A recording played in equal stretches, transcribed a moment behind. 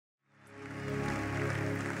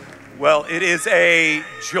Well, it is a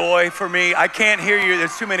joy for me. I can't hear you.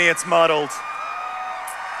 There's too many. It's muddled.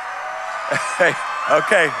 Okay.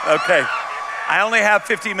 I only have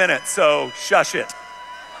 50 minutes, so shush it.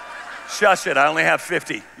 Shush it. I only have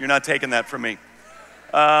 50. You're not taking that from me.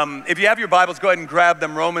 If you have your Bibles, go ahead and grab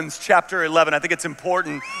them. Romans chapter 11. I think it's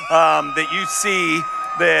important that you see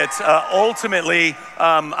that ultimately,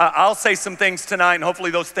 I'll say some things tonight, and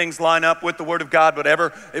hopefully those things line up with the Word of God.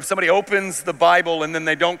 Whatever, if somebody opens the Bible and then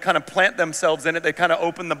they don't kind of plant themselves in it, they kind of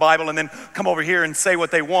open the Bible and then come over here and say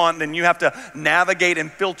what they want, then you have to navigate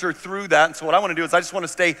and filter through that. And so what I want to do is I just want to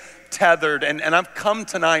stay tethered, and I've come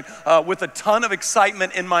tonight with a ton of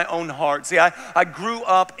excitement in my own heart. See, I grew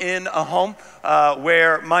up in a home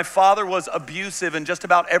where my father was abusive in just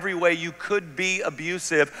about every way you could be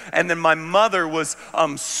abusive, and then my mother was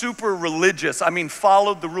super religious. I mean,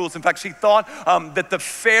 followed the rules. In fact, she thought that the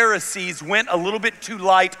Pharisees went a little bit too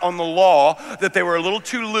light on the law, that they were a little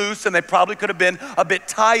too loose, and they probably could have been a bit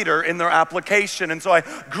tighter in their application. And so I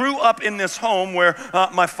grew up in this home where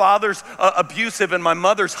my father's abusive and my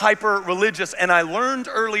mother's hyper-religious, and I learned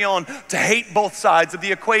early on to hate both sides of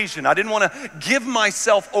the equation. I didn't want to give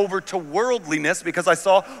myself over to worldliness because I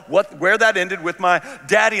saw where that ended with my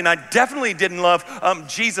daddy, and I definitely didn't love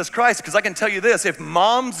Jesus Christ, because I can tell you this: if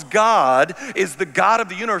mom's God is the God of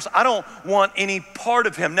the universe, I don't want any part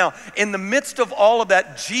of him. Now, in the midst of all of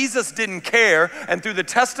that, Jesus didn't care, and through the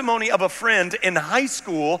testimony of a friend in high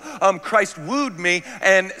school, Christ wooed me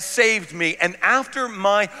and saved me. And after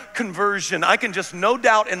my conversion, I can just no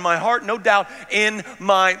doubt in my heart, no doubt in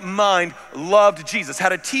my mind, loved Jesus.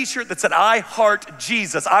 Had a t-shirt that said, "I heart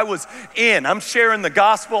Jesus." I was in. I'm sharing the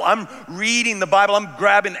gospel. I'm reading the Bible. I'm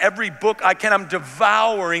grabbing every book I can. I'm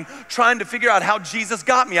devouring, trying to figure out how Jesus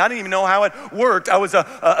got me. I didn't even know how it worked. I was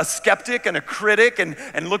a skeptic and a critic,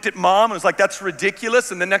 and looked at mom and was like, "That's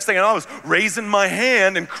ridiculous." And the next thing I know, I was raising my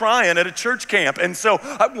hand and crying at a church camp. And so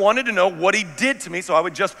I wanted to know what he did to me, so I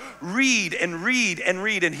would just read and read and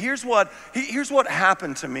read. And here's what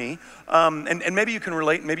happened to me. And maybe you can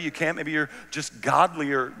relate, maybe you can't, maybe you're just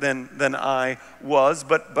godlier than I was.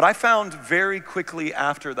 But I found very quickly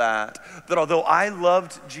after that although I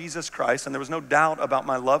loved Jesus Christ, and there was no doubt about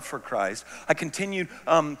my love for Christ, I continued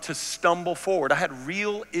to stumble forward. I had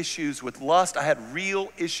real issues with lust. I had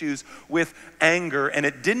real issues with anger. And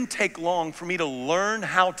it didn't take long for me to learn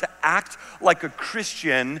how to act like a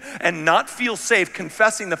Christian and not feel safe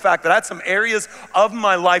confessing the fact that I had some areas of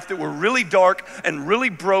my life that were really dark and really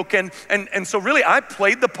broken. And so really I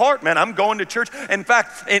played the part, man. I'm going to church. In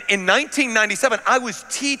fact, in 1997, I was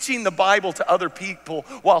teaching the Bible to other people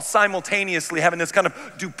while simultaneously having this kind of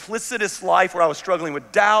duplicitous life where I was struggling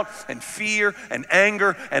with doubt and fear and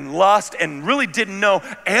anger and lust, and really didn't know,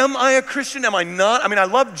 am I a Christian? Am I not? I mean, I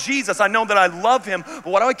love Jesus. I know that I love him, but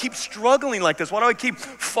why do I keep struggling like this? Why do I keep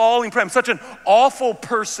falling prey? I'm such an awful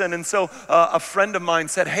person. And so a friend of mine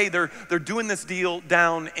said, "Hey, they're doing this deal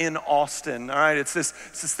down in Austin. All right, it's this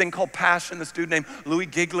thing called Passion. This dude named Louis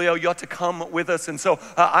Giglio, you ought to come with us." And so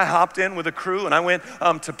I hopped in with a crew, and I went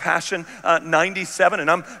to Passion 97, and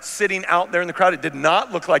I'm sitting out there in the crowd. It did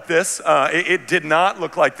not look like this. It did not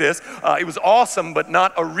look like this. It was awesome, but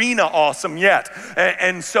not arena awesome yet.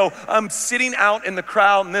 And so I'm sitting out in the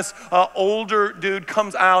crowd, and this older dude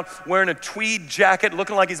comes out wearing a tweed jacket,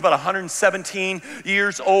 looking like he's about 117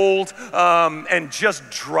 years old, and just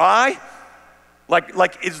dry,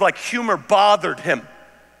 like it's like humor bothered him.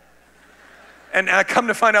 And I come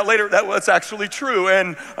to find out later that was actually true.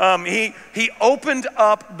 And he opened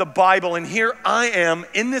up the Bible, and here I am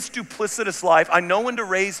in this duplicitous life. I know when to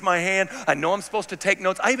raise my hand. I know I'm supposed to take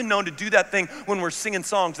notes. I even know to do that thing when we're singing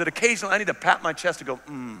songs that occasionally I need to pat my chest and go,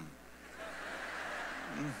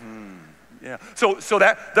 yeah. So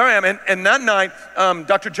there I am. And that night,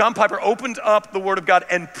 Dr. John Piper opened up the Word of God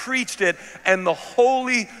and preached it, and the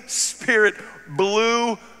Holy Spirit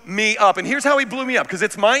blew me up. And here's how he blew me up, because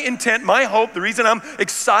it's my intent, my hope, the reason I'm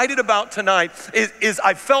excited about tonight is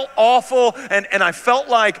I felt awful, and I felt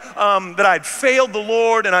like that I'd failed the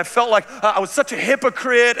Lord, and I felt like I was such a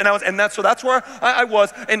hypocrite, so that's where I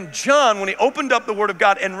was. And John, when he opened up the Word of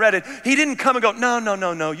God and read it, he didn't come and go,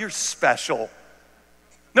 no, you're special.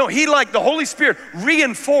 No, the Holy Spirit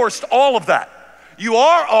reinforced all of that. You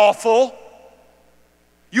are awful.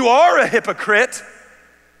 You are a hypocrite.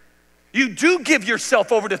 You do give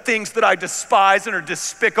yourself over to things that I despise and are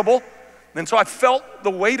despicable. And so I felt the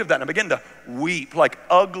weight of that, and I began to weep, like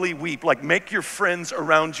ugly weep, like make your friends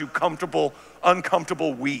around you comfortable,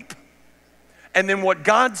 uncomfortable weep. And then what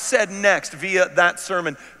God said next via that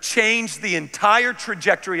sermon changed the entire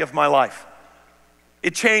trajectory of my life.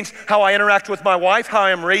 It changed how I interact with my wife, how I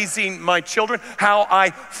am raising my children, how I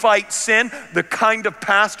fight sin, the kind of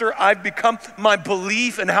pastor I've become, my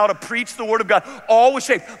belief in how to preach the word of God, all was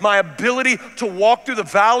shaped. My ability to walk through the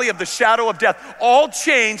valley of the shadow of death, all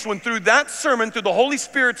changed when through that sermon, through the Holy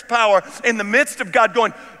Spirit's power, in the midst of God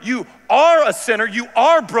going, you are a sinner, you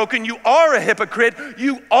are broken, you are a hypocrite,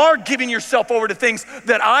 you are giving yourself over to things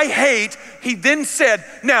that I hate. He then said,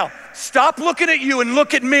 now stop looking at you and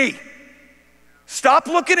look at me. Stop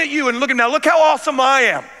looking at you and look how awesome I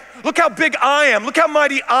am. Look how big I am. Look how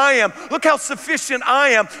mighty I am. Look how sufficient I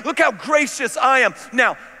am. Look how gracious I am.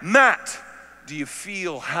 Now, Matt, do you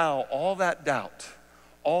feel how all that doubt,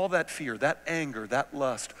 all that fear, that anger, that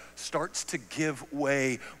lust starts to give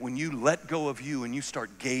way when you let go of you and you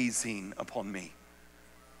start gazing upon me?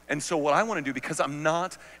 And so what I want to do, because I'm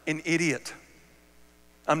not an idiot,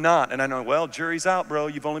 I'm not, and I know, well, jury's out, bro.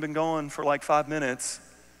 You've only been going for like 5 minutes.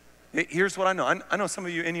 Here's what I know. I know some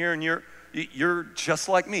of you in here and you're just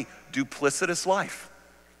like me, duplicitous life.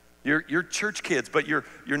 You're church kids, but you're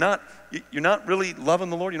not really loving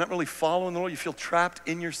the Lord. You're not really following the Lord. You feel trapped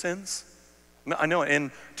in your sins. I know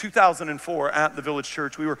in 2004 at the Village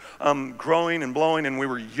Church, we were growing and blowing, and we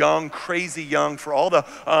were young, crazy young. For all the,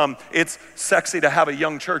 it's sexy to have a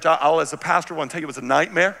young church. I'll as a pastor want to tell you it was a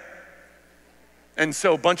nightmare. And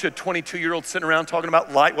so a bunch of 22-year-olds sitting around talking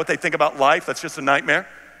about life, what they think about life, that's just a nightmare.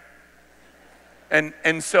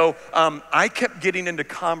 And so I kept getting into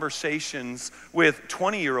conversations with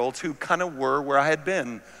 20-year-olds who kind of were where I had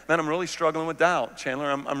been. Man, I'm really struggling with doubt,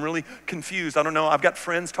 Chandler. I'm really confused. I don't know. I've got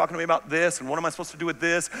friends talking to me about this, and what am I supposed to do with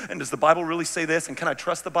this? And does the Bible really say this? And can I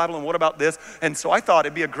trust the Bible? And what about this? And so I thought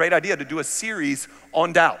it'd be a great idea to do a series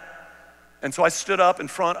on doubt. And so I stood up in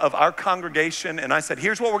front of our congregation and I said,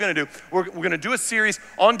 here's what we're gonna do. We're gonna do a series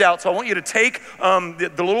on doubt. So I want you to take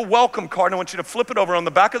the little welcome card and I want you to flip it over. On the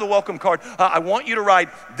back of the welcome card, I want you to write,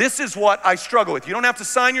 this is what I struggle with. You don't have to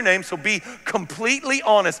sign your name, so be completely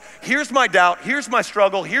honest. Here's my doubt, here's my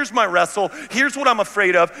struggle, here's my wrestle, here's what I'm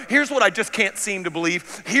afraid of, here's what I just can't seem to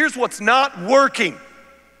believe, here's what's not working.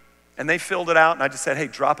 And they filled it out, and I just said, hey,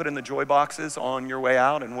 drop it in the joy boxes on your way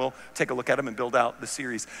out, and we'll take a look at them and build out the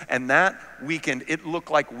series. And that weekend, it looked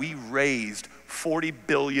like we raised $40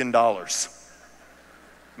 billion. I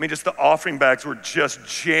mean, just the offering bags were just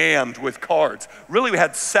jammed with cards. Really, we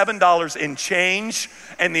had $7 in change,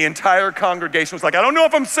 and the entire congregation was like, I don't know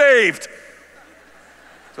if I'm saved.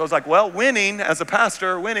 So I was like, well, winning, as a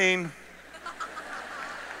pastor, winning.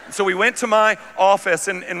 So we went to my office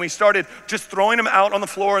and we started just throwing them out on the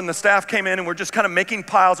floor, and the staff came in and we're just kind of making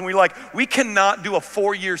piles, and we were like, we cannot do a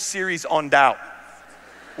 4-year series on doubt.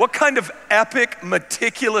 What kind of epic,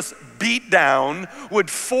 meticulous beatdown would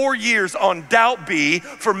 4 years on doubt be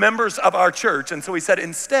for members of our church? And so we said,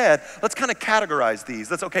 instead, let's kind of categorize these.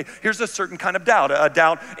 That's okay, here's a certain kind of doubt, a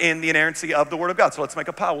doubt in the inerrancy of the Word of God. So let's make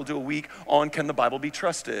a pile. We'll do a week on can the Bible be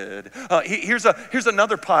trusted? Here's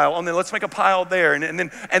another pile, and then let's make a pile there.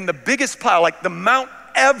 And the biggest pile, like the Mount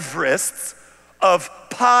Everest of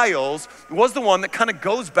piles, was the one that kind of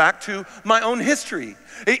goes back to my own history.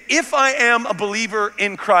 If I am a believer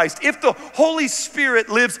in Christ, if the Holy Spirit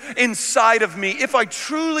lives inside of me, if I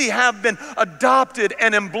truly have been adopted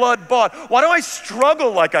and am blood bought, why do I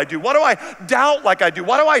struggle like I do? Why do I doubt like I do?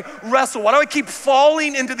 Why do I wrestle? Why do I keep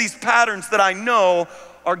falling into these patterns that I know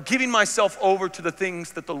are giving myself over to the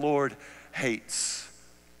things that the Lord hates?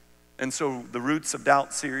 And so the Roots of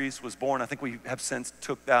Doubt series was born. I think we have since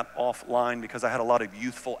took that offline because I had a lot of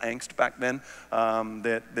youthful angst back then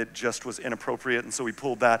that just was inappropriate, and so we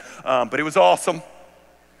pulled that. But it was awesome.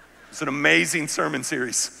 It's an amazing sermon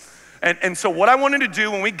series. And so what I wanted to do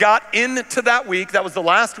when we got into that week, that was the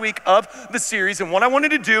last week of the series, and what I wanted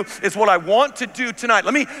to do is what I want to do tonight.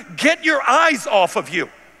 Let me get your eyes off of you.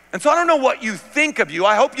 And so I don't know what you think of you.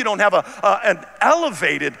 I hope you don't have an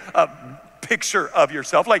elevated picture of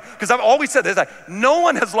yourself, because I've always said this, no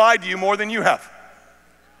one has lied to you more than you have.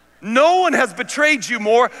 No one has betrayed you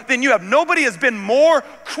more than you have. Nobody has been more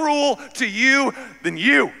cruel to you than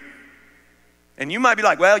you. And you might be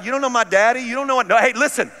like, well, you don't know my daddy, you don't know what, no, hey,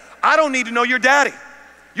 listen, I don't need to know your daddy.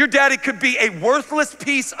 Your daddy could be a worthless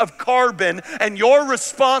piece of carbon, and your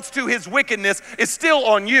response to his wickedness is still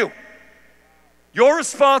on you. Your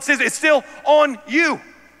response is still on you.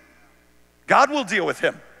 God will deal with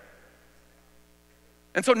him.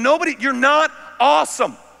 And so you're not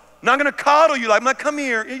awesome. I'm not gonna coddle you like, come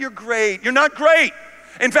here, you're great. You're not great.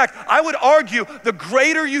 In fact, I would argue the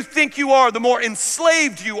greater you think you are, the more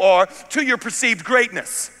enslaved you are to your perceived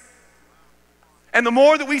greatness. And the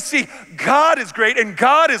more that we see God is great and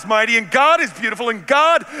God is mighty and God is beautiful and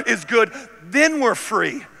God is good, then we're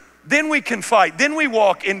free. Then we can fight. Then we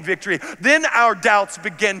walk in victory. Then our doubts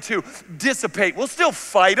begin to dissipate. We'll still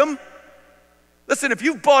fight them. Listen, if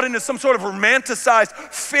you've bought into some sort of romanticized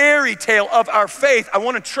fairy tale of our faith, I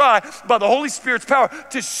want to try by the Holy Spirit's power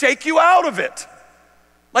to shake you out of it.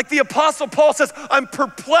 Like the Apostle Paul says, I'm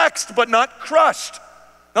perplexed but not crushed.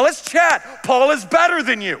 Now let's chat. Paul is better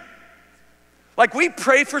than you. Like we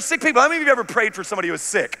pray for sick people. How many of you ever prayed for somebody who was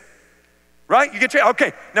sick? Right? You get your,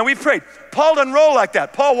 okay, now we've prayed. Paul doesn't roll like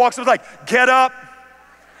that. Paul walks up like, get up.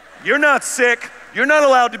 You're not sick. You're not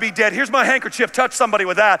allowed to be dead. Here's my handkerchief. Touch somebody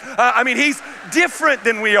with that. He's different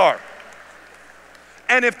than we are.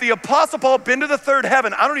 And if the Apostle Paul had been to the third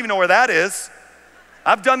heaven, I don't even know where that is.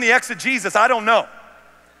 I've done the exegesis. I don't know.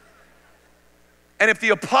 And if the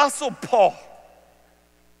Apostle Paul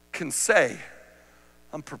can say,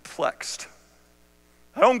 I'm perplexed.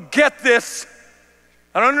 I don't get this.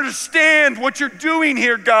 I don't understand what you're doing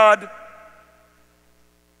here, God.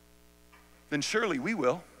 Then surely we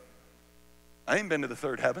will. I ain't been to the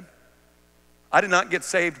third heaven. I did not get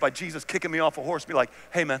saved by Jesus kicking me off a horse and be like,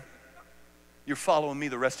 hey man, you're following me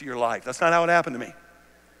the rest of your life. That's not how it happened to me.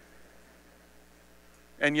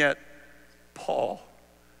 And yet, Paul,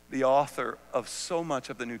 the author of so much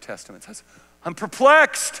of the New Testament, says, I'm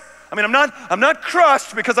perplexed. I'm not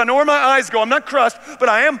crushed because I know where my eyes go. I'm not crushed, but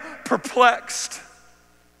I am perplexed.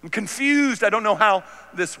 I'm confused. I don't know how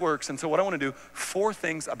this works. And so what I want to do, 4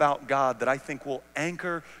 things about God that I think will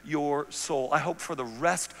anchor your soul. I hope for the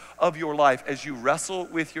rest of your life as you wrestle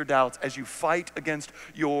with your doubts, as you fight against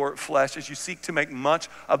your flesh, as you seek to make much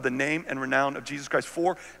of the name and renown of Jesus Christ.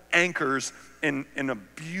 4 anchors in a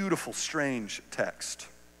beautiful, strange text.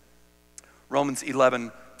 Romans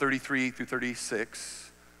 11:33 through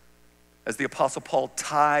 36. As the Apostle Paul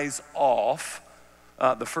ties off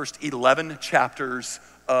the first 11 chapters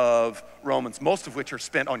of Romans, most of which are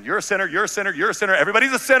spent on you're a sinner, you're a sinner, you're a sinner,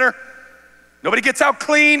 everybody's a sinner. Nobody gets out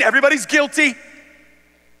clean, everybody's guilty.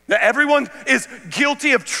 That everyone is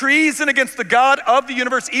guilty of treason against the God of the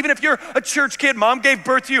universe. Even if you're a church kid, mom gave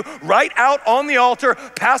birth to you right out on the altar,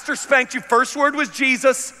 pastor spanked you, first word was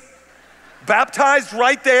Jesus, baptized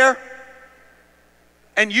right there.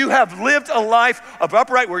 And you have lived a life of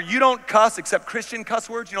upright where you don't cuss except Christian cuss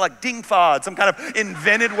words, like ding fod, some kind of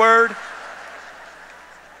invented word.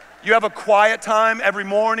 You have a quiet time every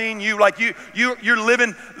morning. You're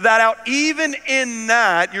living that out. Even in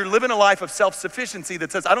that, you're living a life of self-sufficiency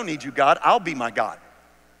that says, I don't need you, God. I'll be my God.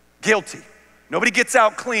 Guilty. Nobody gets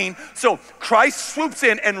out clean. So Christ swoops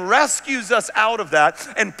in and rescues us out of that.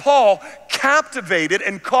 And Paul, captivated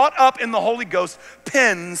and caught up in the Holy Ghost,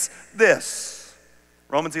 pens this.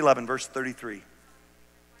 Romans 11, verse 33.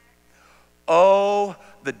 Oh,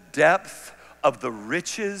 the depth of the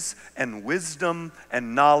riches and wisdom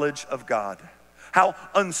and knowledge of God. How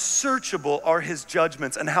unsearchable are his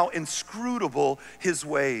judgments and how inscrutable his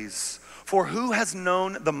ways. For who has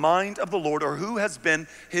known the mind of the Lord, or who has been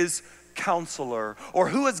his counselor, or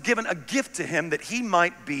who has given a gift to him that he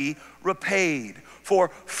might be repaid? For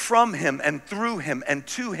from him and through him and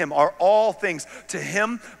to him are all things. To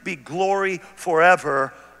him be glory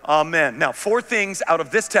forever. Amen. Now, 4 things out of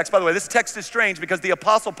this text. By the way, this text is strange because the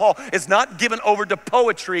Apostle Paul is not given over to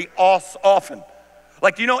poetry often.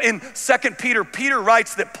 Like, in 2 Peter, Peter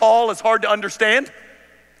writes that Paul is hard to understand.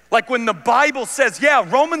 Like when the Bible says, yeah,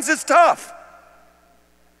 Romans is tough,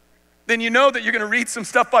 then you know that you're going to read some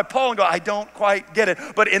stuff by Paul and go, I don't quite get it.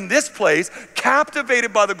 But in this place,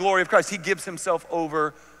 captivated by the glory of Christ, he gives himself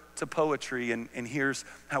over to poetry, and here's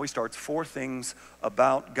how he starts. 4 things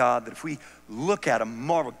about God that if we look at them,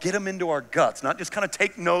 marvel, get them into our guts, not just kind of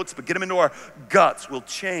take notes, but get them into our guts, will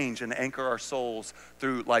change and anchor our souls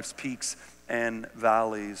through life's peaks and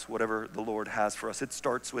valleys, whatever the Lord has for us. It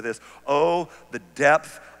starts with this. Oh, the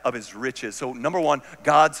depth of his riches. So number 1,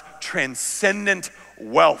 God's transcendent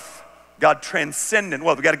wealth. God transcendent.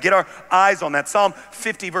 Well, we got to get our eyes on that. Psalm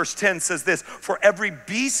 50 verse 10 says this, for every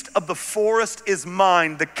beast of the forest is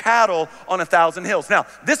mine, the cattle on 1,000 hills. Now,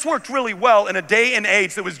 this worked really well in a day and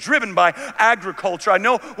age that was driven by agriculture. I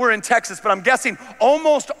know we're in Texas, but I'm guessing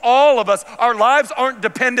almost all of us, our lives aren't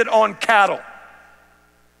dependent on cattle.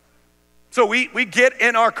 So we get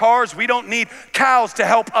in our cars, we don't need cows to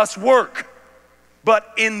help us work. But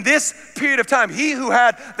in this period of time, he who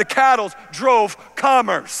had the cattle drove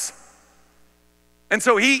commerce. And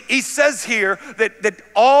so he says here that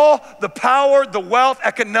all the power, the wealth,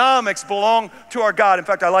 economics belong to our God. In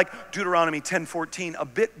fact, I like Deuteronomy 10:14 a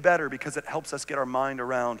bit better because it helps us get our mind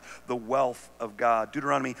around the wealth of God.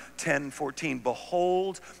 Deuteronomy 10:14,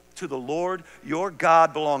 behold, To the Lord your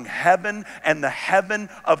God belong heaven and the heaven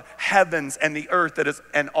of heavens and the earth that is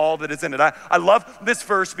and all that is in it. I love this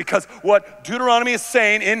verse because what Deuteronomy is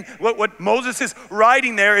saying in what Moses is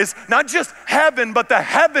writing there is not just heaven, but the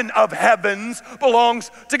heaven of heavens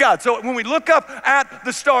belongs to God. So when we look up at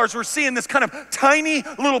the stars, we're seeing this kind of tiny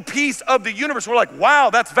little piece of the universe. We're like,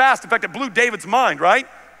 wow, that's vast. In fact, it blew David's mind, right?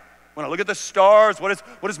 When I look at the stars, what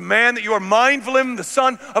is man that you are mindful of him, the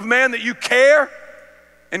son of man that you care?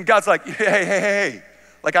 And God's like, hey.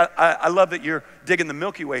 Like, I love that you're digging the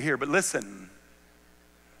Milky Way here, but listen,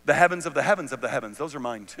 the heavens of the heavens of the heavens, those are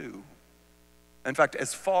mine too. In fact,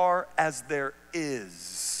 as far as there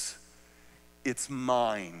is, it's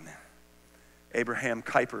mine. Abraham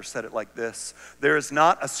Kuyper said it like this: there is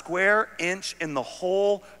not a square inch in the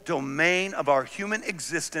whole domain of our human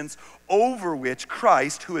existence over which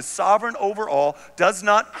Christ, who is sovereign over all, does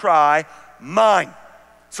not cry, mine.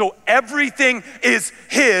 So everything is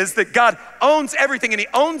his, that God owns everything, and he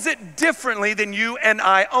owns it differently than you and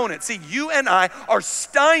I own it. See, you and I are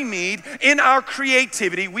stymied in our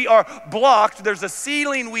creativity. We are blocked. There's a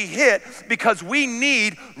ceiling we hit because we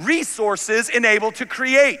need resources enabled to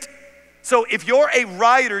create. So if you're a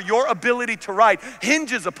writer, your ability to write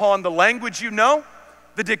hinges upon the language you know,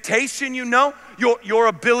 the dictation you know, your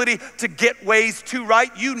ability to get ways to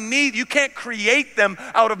write. You can't create them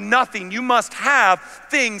out of nothing. You must have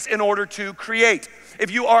things in order to create.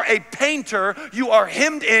 If you are a painter, you are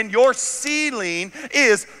hemmed in. Your ceiling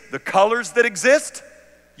is the colors that exist.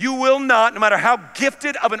 You will not, no matter how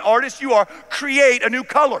gifted of an artist you are, create a new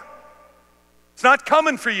color. It's not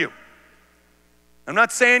coming for you. I'm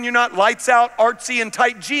not saying you're not lights out, artsy, and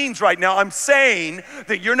tight jeans right now. I'm saying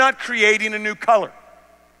that you're not creating a new color.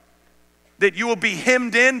 That you will be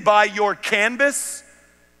hemmed in by your canvas.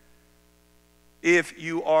 If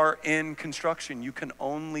you are in construction, you can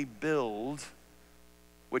only build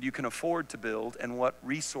what you can afford to build and what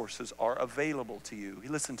resources are available to you.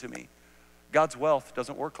 Listen to me. God's wealth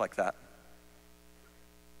doesn't work like that.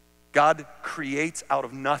 God creates out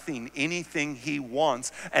of nothing anything he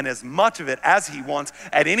wants, and as much of it as he wants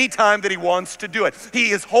at any time that he wants to do it.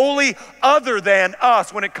 He is wholly other than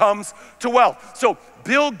us when it comes to wealth. So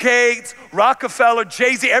Bill Gates, Rockefeller,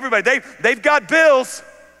 Jay-Z, everybody, they've got bills.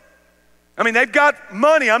 I mean, they've got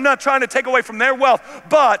money. I'm not trying to take away from their wealth,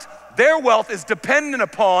 but their wealth is dependent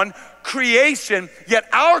upon creation, yet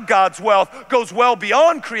our God's wealth goes well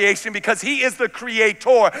beyond creation because he is the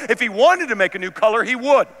creator. If he wanted to make a new color, he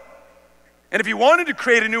would. And if he wanted to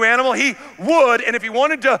create a new animal, he would. And if he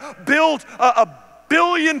wanted to build a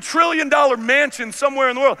billion, trillion-dollar mansion somewhere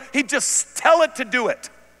in the world, he'd just tell it to do it.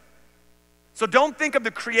 So don't think of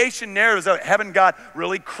the creation narratives that heaven got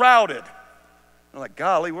really crowded. They're like,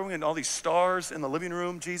 golly, where are we getting all these stars in the living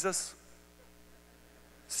room, Jesus?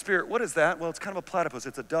 Spirit, what is that? Well, it's kind of a platypus.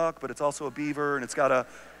 It's a duck, but it's also a beaver, and it's got a...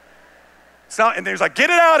 It's not, and there's like, get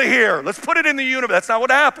it out of here. Let's put it in the universe. That's not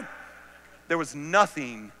what happened. There was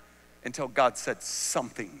nothing until God said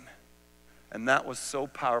something. And that was so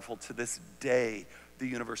powerful. To this day, the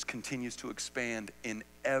universe continues to expand in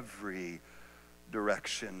every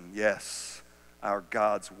direction. Yes, our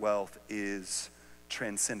God's wealth is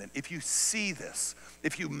transcendent. If you see this,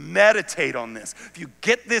 if you meditate on this, if you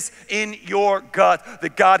get this in your gut,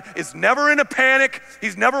 that God is never in a panic,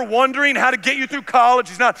 he's never wondering how to get you through college,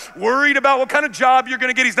 he's not worried about what kind of job you're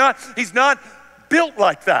gonna get, he's not built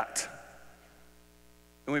like that.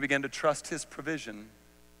 And we begin to trust his provision,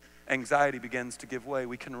 anxiety begins to give way.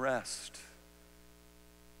 We can rest.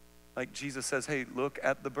 Like Jesus says, hey, look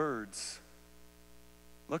at the birds.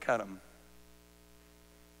 Look at them.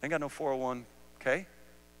 They ain't got no 401k.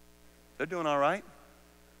 They're doing all right.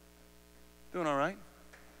 Doing all right.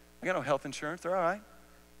 They got no health insurance. They're all right.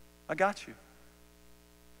 I got you.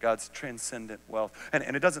 God's transcendent wealth.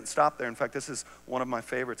 And it doesn't stop there. In fact, this is one of my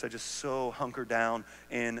favorites. I just so hunker down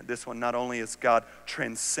in this one. Not only is God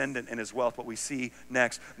transcendent in his wealth, but we see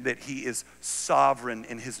next that he is sovereign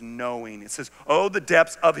in his knowing. It says, oh, the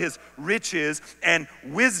depths of his riches and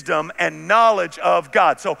wisdom and knowledge of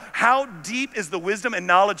God. So how deep is the wisdom and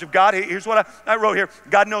knowledge of God? Here's what I wrote here.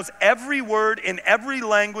 God knows every word in every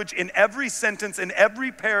language, in every sentence, in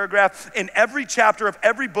every paragraph, in every chapter of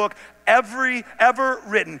every book, ever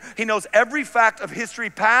written. He knows every fact of history,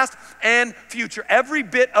 past and future, every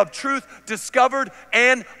bit of truth discovered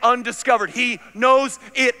and undiscovered. He knows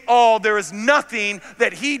it all. There is nothing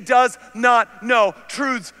that he does not know.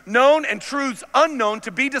 Truths known and truths unknown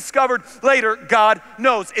to be discovered later, God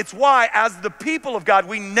knows. It's why, as the people of God,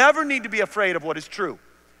 we never need to be afraid of what is true,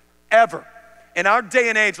 ever. In our day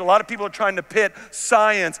and age, a lot of people are trying to pit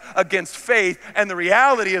science against faith, and the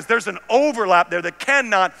reality is there's an overlap there that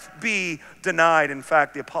cannot be denied. In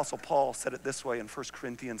fact, the Apostle Paul said it this way in 1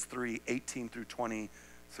 Corinthians 3:18 through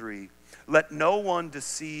 23. Let no one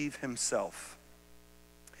deceive himself.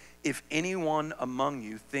 If anyone among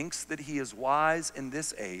you thinks that he is wise in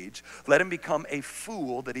this age, let him become a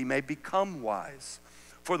fool that he may become wise.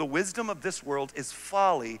 For the wisdom of this world is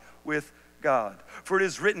folly with God. For it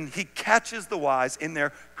is written, he catches the wise in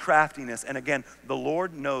their craftiness. And again, the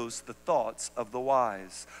Lord knows the thoughts of the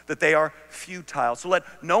wise, that they are futile. So let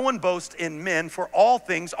no one boast in men, for all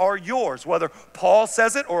things are yours. Whether Paul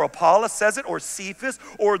says it, or Apollos says it, or Cephas,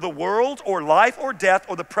 or the world, or life, or death,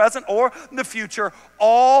 or the present, or the future,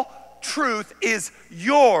 all truth is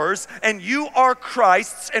yours, and you are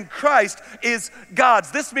Christ's, and Christ is God's.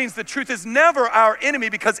 This means the truth is never our enemy,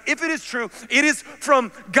 because if it is true, it is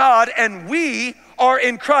from God, and we are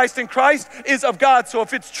in Christ, and Christ is of God. So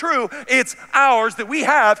if it's true, it's ours, that we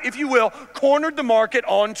have, if you will, cornered the market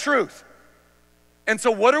on truth. And so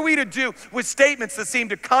what are we to do with statements that seem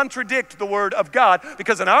to contradict the word of God?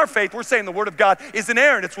 Because in our faith, we're saying the word of God is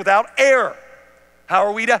inerrant, it's without error. How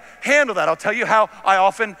are we to handle that? I'll tell you how I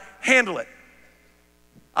often handle it.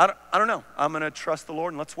 I don't know. I'm going to trust the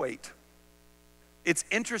Lord and let's wait. It's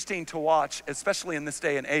interesting to watch, especially in this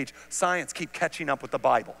day and age, science keep catching up with the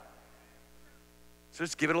Bible. So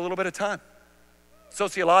just give it a little bit of time.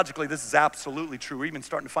 Sociologically, this is absolutely true. We're even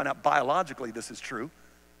starting to find out biologically this is true.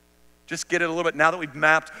 Just get it a little bit. Now that we've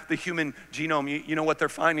mapped the human genome, you know what they're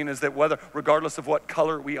finding is that regardless of what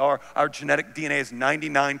color we are, our genetic DNA is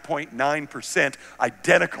 99.9%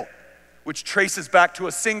 identical, which traces back to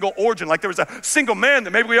a single origin, like there was a single man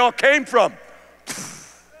that maybe we all came from.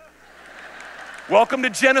 Welcome to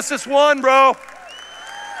Genesis 1, bro.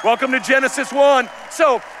 Welcome to Genesis 1.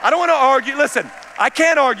 So I don't want to argue. Listen, I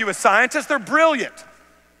can't argue with scientists. They're brilliant.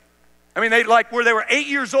 I mean, they were 8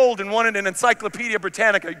 years old and wanted an Encyclopedia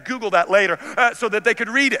Britannica. Google that later so that they could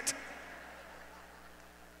read it.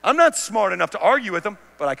 I'm not smart enough to argue with them,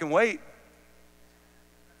 but I can wait.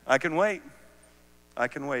 I can wait. I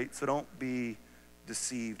can wait. So don't be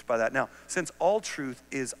deceived by that. Now, since all truth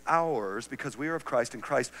is ours because we are of Christ and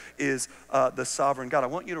Christ is the sovereign God, I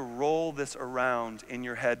want you to roll this around in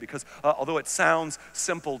your head because although it sounds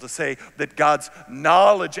simple to say that God's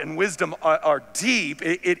knowledge and wisdom are deep,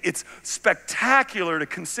 it's spectacular to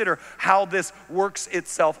consider how this works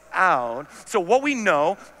itself out. So what we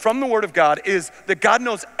know from the Word of God is that God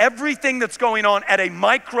knows everything that's going on at a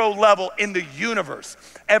micro level in the universe.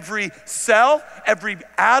 Every cell, every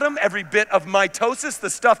atom, every bit of mitosis,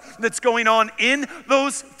 the stuff that's going on in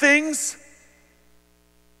those things.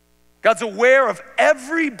 God's aware of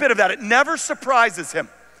every bit of that. It never surprises him.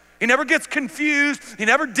 He never gets confused. He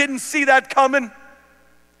never didn't see that coming.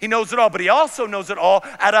 He knows it all, but he also knows it all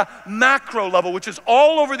at a macro level, which is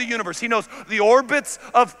all over the universe. He knows the orbits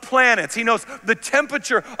of planets. He knows the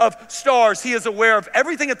temperature of stars. He is aware of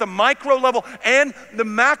everything at the micro level and the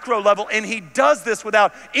macro level, and he does this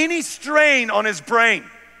without any strain on his brain.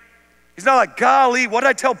 He's not like, golly, what did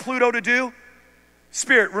I tell Pluto to do?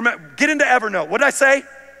 Spirit, remember, get into Evernote. What did I say?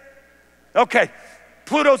 Okay.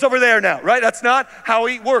 Pluto's over there now, right? That's not how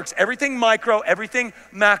he works. Everything micro, everything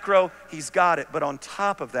macro, he's got it. But on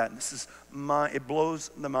top of that, and it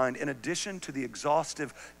blows the mind, in addition to the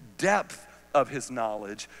exhaustive depth of his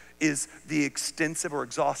knowledge is the extensive or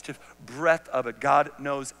exhaustive breadth of it. God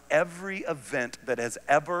knows every event that has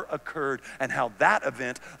ever occurred and how that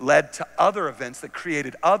event led to other events that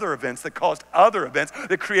created other events that caused other events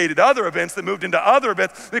that created other events that moved into other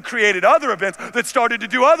events that created other events that started to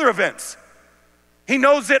do other events. He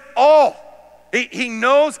knows it all. He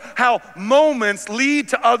knows how moments lead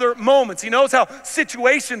to other moments. He knows how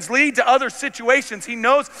situations lead to other situations. He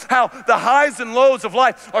knows how the highs and lows of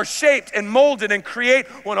life are shaped and molded and create,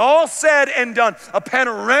 when all said and done, a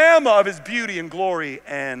panorama of his beauty and glory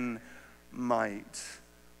and might.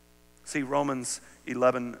 See, Romans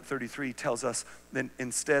 11:33 tells us that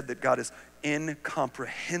instead that God is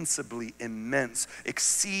incomprehensibly immense,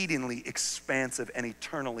 exceedingly expansive, and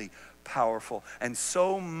eternally powerful. And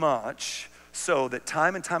so much so that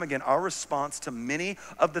time and time again, our response to many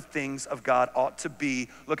of the things of God ought to be,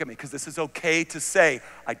 look at me, because this is okay to say,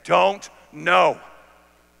 I don't know.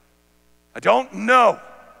 I don't know.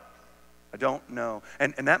 I don't know.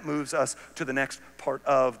 And that moves us to the next part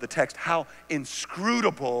of the text. How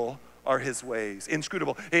inscrutable are his ways.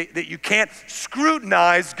 Inscrutable. That you can't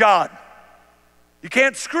scrutinize God. You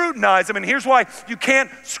can't scrutinize him, and here's why you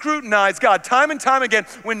can't scrutinize God. Time and time again,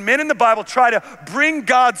 when men in the Bible try to bring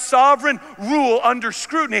God's sovereign rule under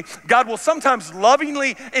scrutiny, God will sometimes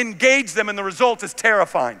lovingly engage them, and the result is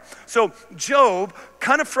terrifying. So Job,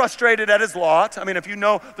 kind of frustrated at his lot. I mean, if you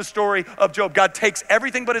know the story of Job, God takes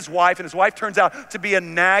everything but his wife, and his wife turns out to be a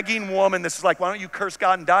nagging woman. This is like, why don't you curse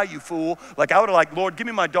God and die, you fool? Like, I would have like, Lord, give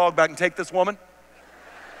me my dog back and take this woman.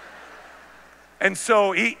 And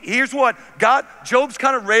so here's what Job's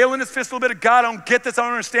kind of railing his fist a little bit at God. I don't get this, I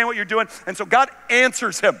don't understand what you're doing. And so God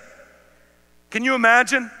answers him. Can you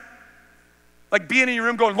imagine? Like being in your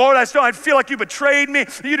room going, Lord, I feel like you betrayed me.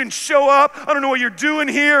 You didn't show up. I don't know what you're doing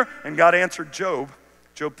here. And God answered Job.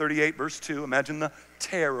 Job 38, verse 2, imagine the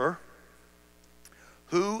terror.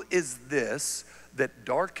 Who is this that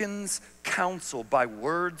darkens counsel by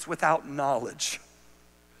words without knowledge?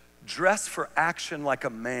 Dress for action like a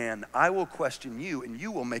man. I will question you, and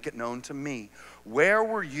you will make it known to me. Where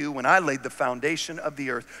were you when I laid the foundation of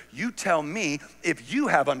the earth? You tell me if you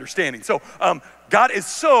have understanding. So God is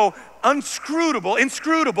so inscrutable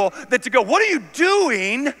that to go, what are you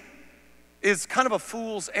doing, is kind of a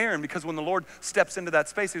fool's errand, because when the Lord steps into that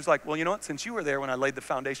space, he's like, well, you know what? Since you were there when I laid the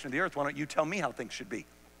foundation of the earth, why don't you tell me how things should be?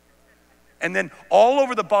 And then all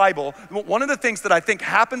over the Bible, one of the things that I think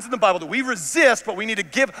happens in the Bible that we resist, but we need to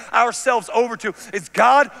give ourselves over to, is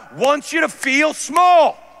God wants you to feel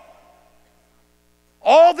small.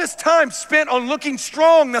 All this time spent on looking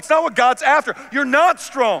strong, that's not what God's after. You're not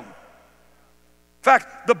strong. In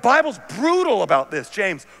fact, the Bible's brutal about this.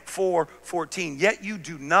 James 4:14, yet you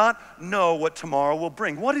do not know what tomorrow will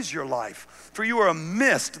bring. What is your life? For you are a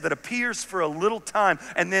mist that appears for a little time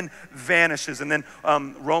and then vanishes. And then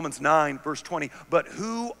Romans 9, verse 20, but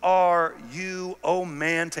who are you, O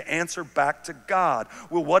man, to answer back to God?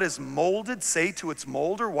 Will what is molded say to its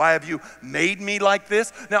molder, why have you made me like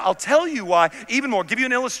this? Now, I'll tell you why, even more, give you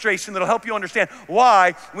an illustration that'll help you understand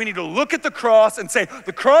why we need to look at the cross and say,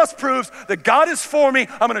 the cross proves that God is for me,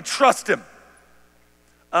 I'm gonna trust him.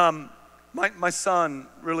 My son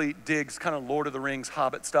really digs kind of Lord of the Rings,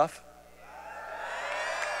 Hobbit stuff.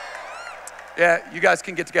 Yeah, you guys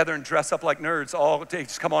can get together and dress up like nerds all day,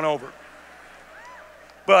 just come on over.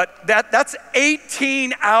 But that's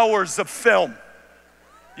 18 hours of film.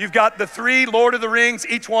 You've got the 3 Lord of the Rings,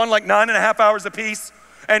 each one like 9.5 hours apiece.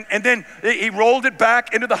 And then he rolled it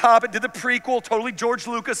back into the Hobbit, did the prequel, totally George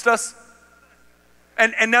Lucas does.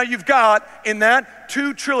 And now you've got, in that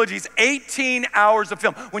 2 trilogies, 18 hours of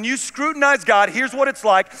film. When you scrutinize God, here's what it's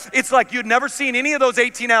like. It's like you'd never seen any of those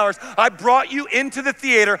 18 hours. I brought you into the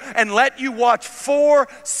theater and let you watch 4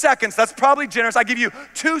 seconds. That's probably generous. I give you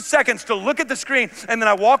 2 seconds to look at the screen, and then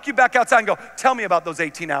I walk you back outside and go, tell me about those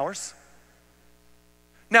 18 hours.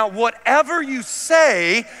 Now, whatever you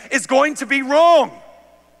say is going to be wrong.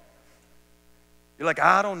 You're like,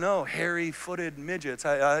 I don't know, hairy-footed midgets,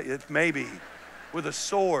 it maybe. With a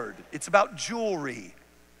sword. It's about jewelry.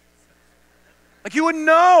 Like you wouldn't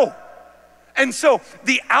know. And so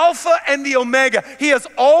the Alpha and the Omega, he has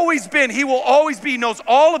always been, he will always be, he knows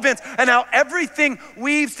all events and how everything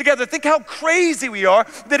weaves together. Think how crazy we are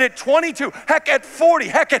that at 22, heck at 40,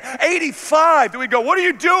 heck at 85, that we go, what are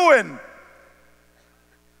you doing?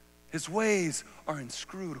 His ways are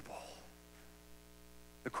inscrutable.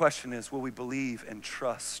 The question is, will we believe and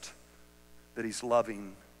trust that he's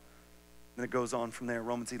loving? And it goes on from there,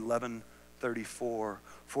 Romans 11:34.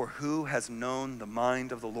 For who has known the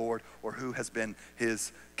mind of the Lord, or who has been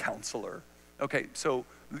his counselor? Okay, so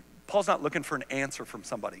Paul's not looking for an answer from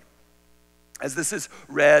somebody. As this is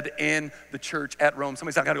read in the church at Rome,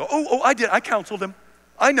 somebody's not gonna go, I counseled him.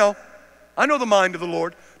 I know the mind of the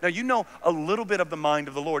Lord. Now you know a little bit of the mind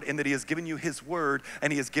of the Lord in that he has given you his word,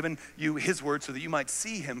 and he has given you his word so that you might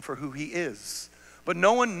see him for who he is. But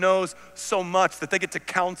no one knows so much that they get to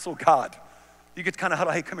counsel God. You get to kind of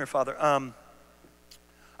huddle, hey, come here, Father.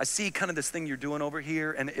 I see kind of this thing you're doing over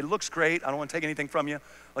here, and it looks great. I don't want to take anything from you.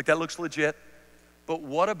 Like, that looks legit. But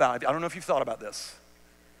what about, I don't know if you've thought about this,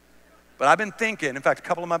 but I've been thinking, in fact, a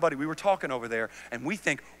couple of my buddies, we were talking over there, and we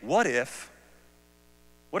think, what if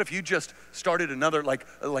you just started another, like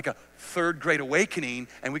a 3rd grade awakening,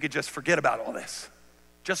 and we could just forget about all this?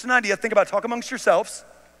 Just an idea. Think about it. Talk amongst yourselves.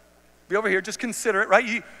 Be over here, just consider it,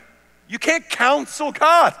 right? You can't counsel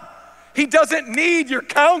God. He doesn't need your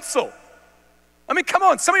counsel. I mean, come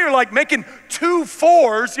on, some of you are like making 2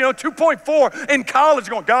 4s, 2.4 in college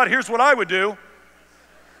going, God, here's what I would do.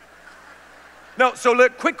 No, so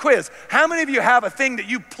look, quick quiz. How many of you have a thing that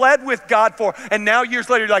you pled with God for, and now years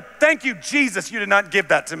later you're like, thank you, Jesus, you did not give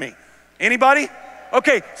that to me? Anybody?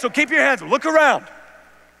 Okay, so keep your hands up, look around.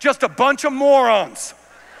 Just a bunch of morons.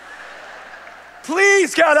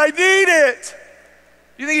 Please, God, I need it.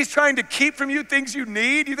 You think he's trying to keep from you things you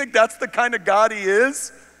need? You think that's the kind of God he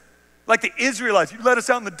is? Like the Israelites, you let us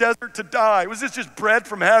out in the desert to die. Was this just bread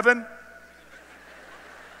from heaven?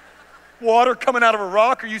 Water coming out of a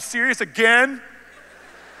rock? Are you serious again?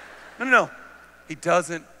 No. He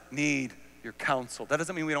doesn't need your counsel. That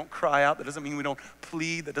doesn't mean we don't cry out. That doesn't mean we don't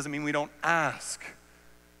plead. That doesn't mean we don't ask.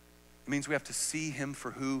 It means we have to see him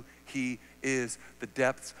for who he is, the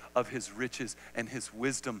depths of his riches and his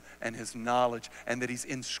wisdom and his knowledge, and that he's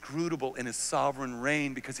inscrutable in his sovereign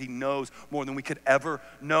reign because he knows more than we could ever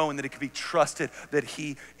know, and that it can be trusted that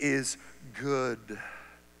he is good.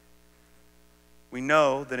 We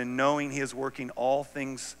know that in knowing he is working all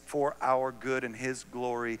things for our good and his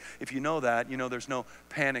glory. If you know that, you know there's no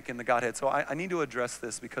panic in the Godhead. So I need to address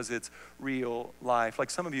this because it's real life. Like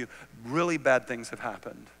some of you, really bad things have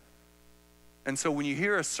happened. And so when you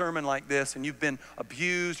hear a sermon like this and you've been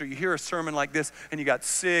abused, or you hear a sermon like this and you got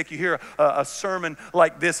sick, you hear a sermon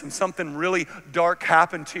like this and something really dark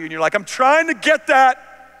happened to you, and you're like, I'm trying to get that.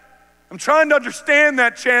 I'm trying to understand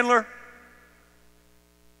that, Chandler.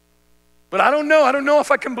 But I don't know if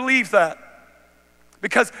I can believe that.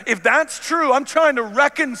 Because if that's true, I'm trying to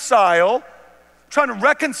reconcile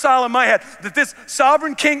in my head that this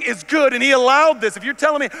sovereign king is good and he allowed this. If you're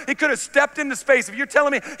telling me he could have stepped into space, if you're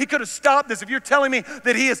telling me he could have stopped this, if you're telling me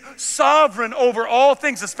that he is sovereign over all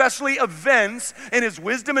things, especially events, in his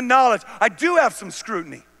wisdom and knowledge, I do have some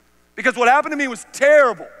scrutiny. Because what happened to me was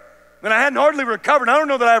terrible. And I hadn't hardly recovered. And I don't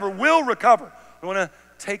know that I ever will recover. I want to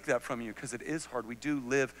take that from you because it is hard. We do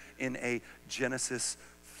live in a Genesis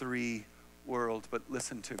 3 world, but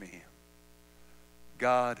listen to me.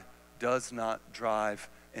 God does not drive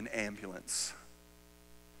an ambulance.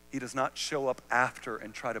 He does not show up after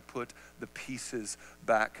and try to put the pieces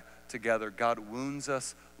back together. God wounds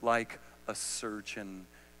us like a surgeon.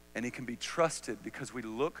 And he can be trusted because we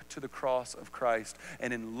look to the cross of Christ.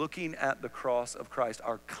 And in looking at the cross of Christ,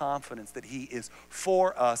 our confidence that he is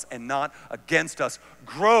for us and not against us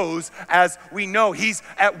grows as we know he's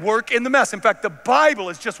at work in the mess. In fact, the Bible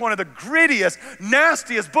is just one of the grittiest,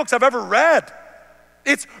 nastiest books I've ever read.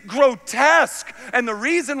 It's grotesque. And the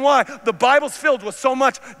reason why the Bible's filled with so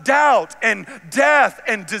much doubt and death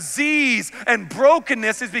and disease and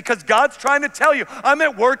brokenness is because God's trying to tell you, I'm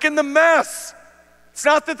at work in the mess. It's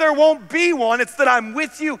not that there won't be one, it's that I'm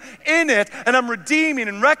with you in it, and I'm redeeming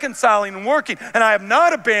and reconciling and working, and I have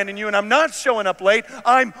not abandoned you, and I'm not showing up late.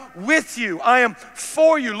 I'm with you. I am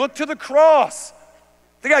for you. Look to the cross.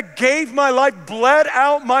 I think I gave my life, bled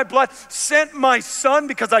out my blood, sent my son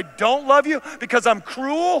because I don't love you, because I'm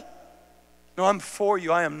cruel. No, I'm for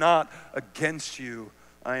you. I am not against you.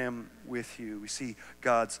 I am with you. We see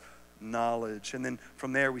God's knowledge. And then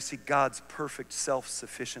from there, we see God's perfect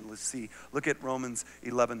self-sufficiency. Look at Romans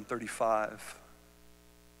 11:35.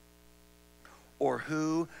 Or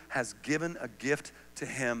who has given a gift to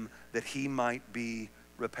him that he might be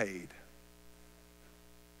repaid?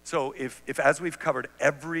 So if as we've covered,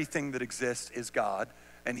 everything that exists is God,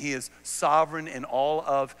 and he is sovereign in all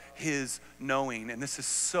of his knowing, and this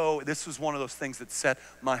was one of those things that set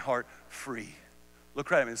my heart free. Look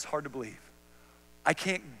right at me, it's hard to believe. I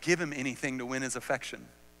can't give him anything to win his affection.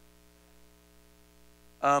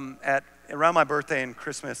 Around my birthday and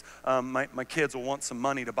Christmas, my kids will want some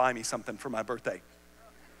money to buy me something for my birthday.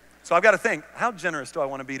 So I've got to think, how generous do I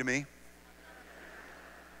want to be to me?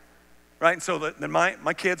 Right, and so then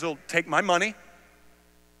my kids will take my money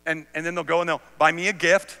and then they'll go and they'll buy me a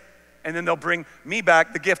gift, and then they'll bring me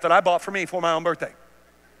back the gift that I bought for me for my own birthday.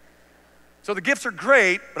 So the gifts are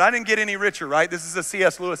great, but I didn't get any richer, right? This is a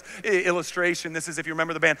C.S. Lewis illustration. This is, if you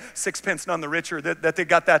remember the band Sixpence None the Richer, that they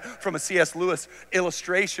got that from a C.S. Lewis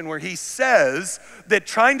illustration where he says that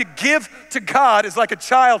trying to give to God is like a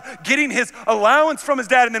child getting his allowance from his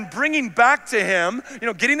dad and then bringing back to him,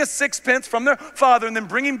 getting a sixpence from their father and then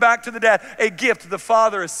bringing back to the dad a gift. The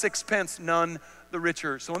father is sixpence none the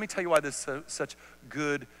richer. So let me tell you why this is such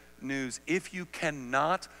good news. If you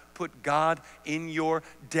cannot put God in your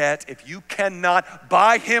debt, if you cannot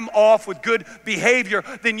buy him off with good behavior,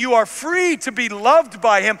 then you are free to be loved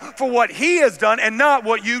by him for what he has done and not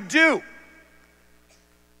what you do.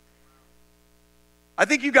 I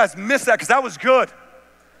think you guys missed that because that was good,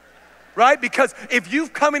 right? Because if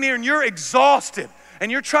you've come in here and you're exhausted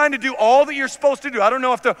and you're trying to do all that you're supposed to do, I don't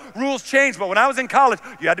know if the rules changed, but when I was in college,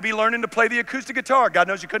 you had to be learning to play the acoustic guitar. God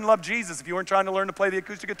knows you couldn't love Jesus if you weren't trying to learn to play the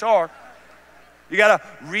acoustic guitar. You gotta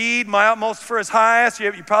read My Utmost for His Highest.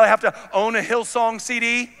 You probably have to own a Hillsong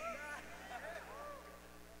CD.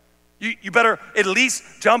 You better, at least,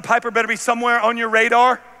 John Piper better be somewhere on your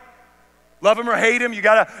radar. Love him or hate him, you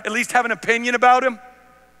gotta at least have an opinion about him.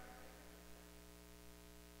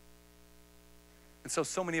 And And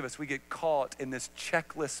so many of us, we get caught in this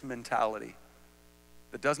checklist mentality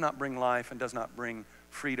that does not bring life and does not bring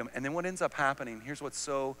freedom. And then what ends up happening, here's what's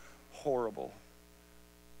so horrible.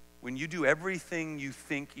 When you do everything you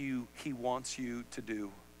think he wants you to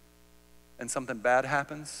do, and something bad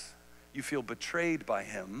happens, you feel betrayed by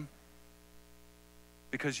him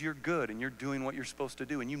because you're good and you're doing what you're supposed to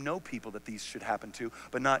do. And you know people that these should happen to,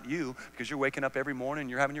 but not you, because you're waking up every morning and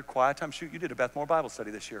you're having your quiet time. Shoot, you did a Beth Moore Bible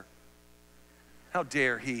study this year. How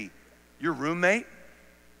dare he? Your roommate?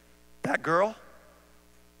 That girl?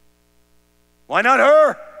 Why not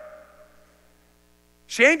her?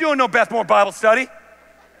 She ain't doing no Beth Moore Bible study.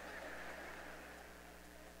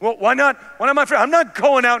 Well, why not my friend? I'm not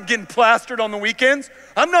going out and getting plastered on the weekends.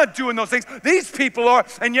 I'm not doing those things. These people are,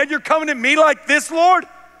 and yet you're coming at me like this, Lord?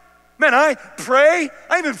 Man, I pray.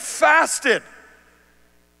 I even fasted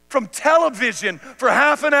from television for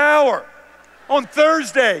half an hour on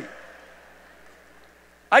Thursday.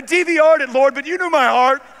 I DVR'd it, Lord, but you knew my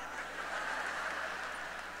heart.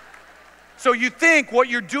 So you think what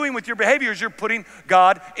you're doing with your behavior is you're putting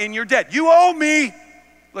God in your debt. You owe me.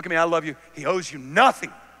 Look at me, I love you. He owes you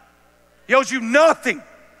nothing. He owes you nothing,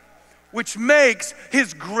 which makes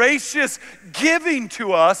his gracious giving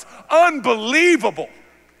to us unbelievable.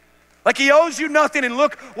 Like he owes you nothing, and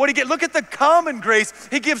look what he gets. Look at the common grace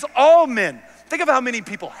he gives all men. Think of how many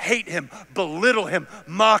people hate him, belittle him,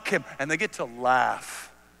 mock him, and they get to laugh.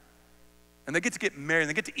 And they get married, and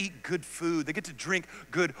they get to eat good food, they get to drink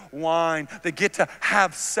good wine, they get to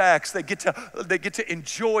have sex, they get to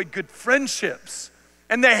enjoy good friendships.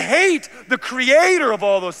 And they hate the creator of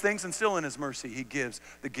all those things, and still in his mercy, he gives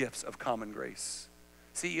the gifts of common grace.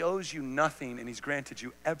 See, he owes you nothing, and he's granted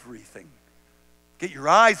you everything. Get your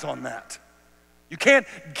eyes on that. You can't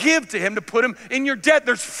give to him to put him in your debt.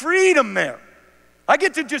 There's freedom there. I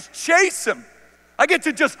get to just chase him. I get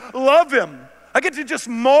to just love him. I get to just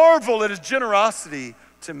marvel at his generosity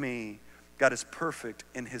to me. God is perfect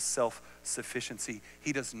in his self-sufficiency.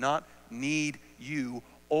 He does not need you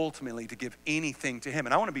ultimately to give anything to him.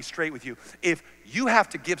 And I want to be straight with you. If you have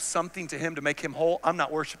to give something to him to make him whole, I'm not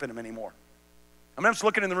worshiping him anymore. I'm just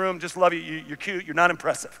looking in the room, just love you, you're cute, you're not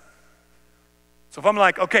impressive. So if I'm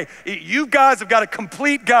like, okay, you guys have got to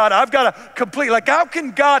complete God, I've got to complete, like how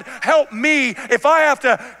can God help me if I have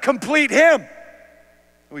to complete him?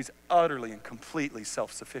 Oh, he's utterly and completely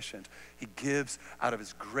self-sufficient. He gives out of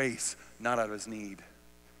his grace, not out of his need.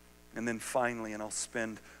 And then finally, and I'll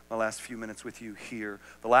spend my last few minutes with you here,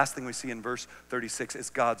 the last thing we see in verse 36 is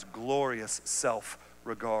God's glorious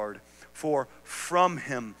self-regard. For from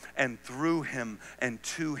him and through him and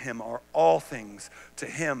to him are all things. To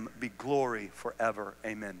him be glory forever.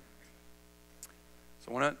 Amen.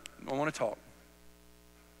 So I want to talk.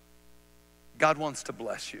 God wants to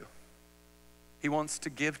bless you. He wants to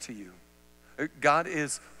give to you. God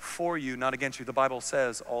is for you, not against you. The Bible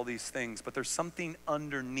says all these things, but there's something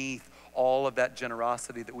underneath all of that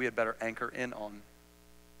generosity that we had better anchor in on.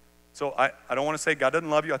 So I don't want to say God doesn't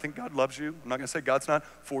love you. I think God loves you. I'm not going to say God's not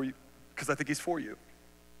for you because I think he's for you.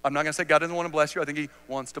 I'm not going to say God doesn't want to bless you. I think he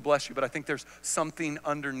wants to bless you, but I think there's something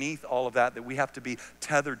underneath all of that that we have to be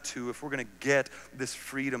tethered to if we're going to get this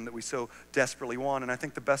freedom that we so desperately want. And I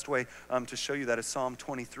think the best way to show you that is Psalm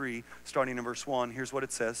 23, starting in verse 1. Here's what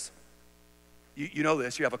it says. You know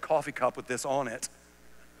this, you have a coffee cup with this on it.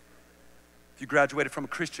 If you graduated from a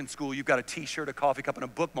Christian school, you've got a t-shirt, a coffee cup, and a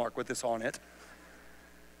bookmark with this on it.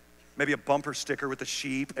 Maybe a bumper sticker with a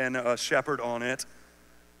sheep and a shepherd on it.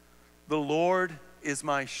 The Lord is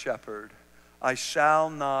my shepherd, I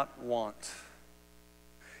shall not want.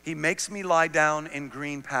 He makes me lie down in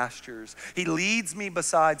green pastures. He leads me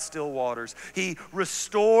beside still waters. He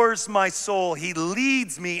restores my soul. He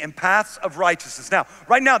leads me in paths of righteousness. Now,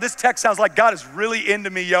 right now, this text sounds like God is really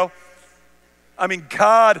into me, yo. I mean,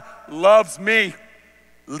 God loves me.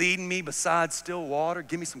 Leading me beside still water.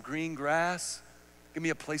 Give me some green grass. Give me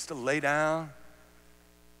a place to lay down.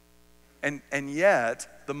 And yet,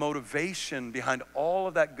 the motivation behind all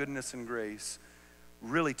of that goodness and grace,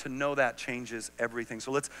 really to know that changes everything.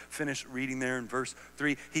 So let's finish reading there in verse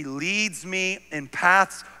 3. He leads me in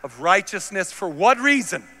paths of righteousness for what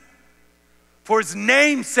reason? For his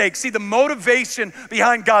name's sake. See, the motivation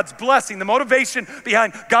behind God's blessing, the motivation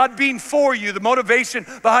behind God being for you, the motivation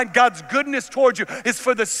behind God's goodness towards you is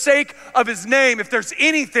for the sake of his name. If there's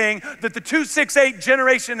anything that the 268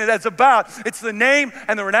 generation is about, it's the name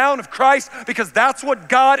and the renown of Christ, because that's what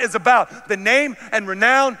God is about, the name and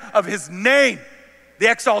renown of his name. The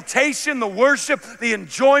exaltation, the worship, the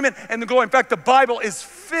enjoyment, and the glory. In fact, the Bible is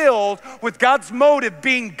filled with God's motive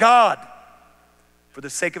being God. For the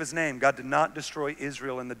sake of his name, God did not destroy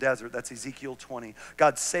Israel in the desert. That's Ezekiel 20.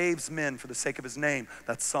 God saves men for the sake of his name.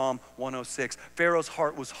 That's Psalm 106. Pharaoh's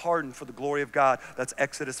heart was hardened for the glory of God. That's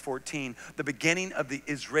Exodus 14. The beginning of the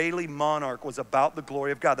Israeli monarch was about the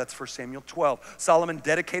glory of God. That's 1 Samuel 12. Solomon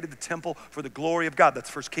dedicated the temple for the glory of God.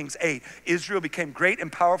 That's 1 Kings 8. Israel became great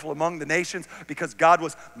and powerful among the nations because God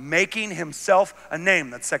was making himself a name.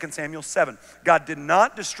 That's 2 Samuel 7. God did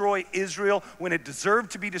not destroy Israel when it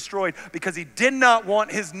deserved to be destroyed because he did not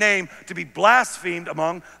want his name to be blasphemed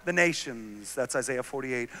among the nations. That's Isaiah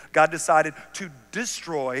 48. God decided to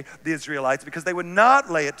destroy the Israelites because they would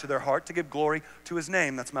not lay it to their heart to give glory to his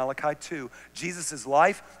name. That's Malachi 2. Jesus'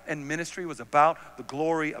 life and ministry was about the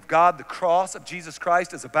glory of God. The cross of Jesus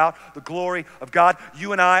Christ is about the glory of God.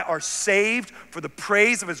 You and I are saved for the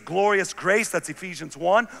praise of his glorious grace. That's Ephesians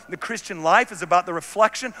 1. The Christian life is about the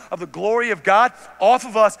reflection of the glory of God off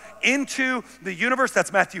of us into the universe.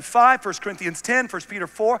 That's Matthew 5, 1 Corinthians 10, 1 Peter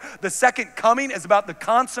 4. The second coming is about the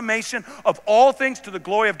consummation of all things to the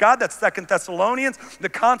glory of God. That's 2 Thessalonians. The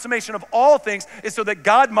consummation of all things is so that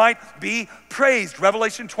God might be praised.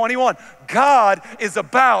 Revelation 21. God is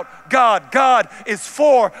about God. God is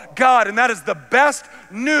for God. And that is the best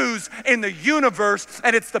news in the universe.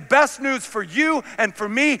 And it's the best news for you and for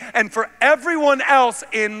me and for everyone else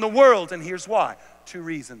in the world. And here's why. 2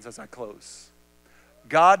 reasons as I close.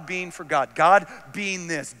 God being for God, God being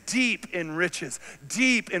this, deep in riches,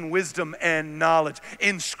 deep in wisdom and knowledge,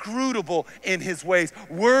 inscrutable in his ways,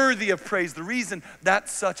 worthy of praise. The reason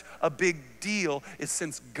that's such a big deal is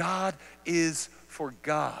since God is for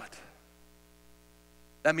God.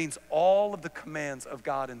 That means all of the commands of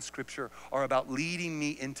God in Scripture are about leading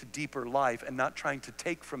me into deeper life and not trying to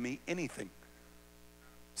take from me anything.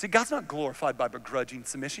 See, God's not glorified by begrudging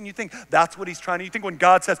submission. You think that's what he's trying to, you think when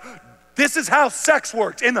God says, this is how sex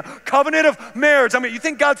works in the covenant of marriage. I mean, you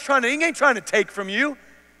think God's he ain't trying to take from you.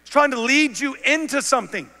 He's trying to lead you into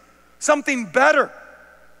something better.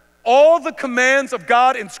 All the commands of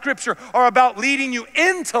God in Scripture are about leading you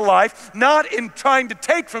into life, not in trying to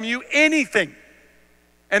take from you anything.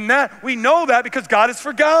 And that we know that because God is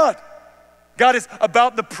for God. God is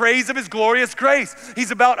about the praise of his glorious grace.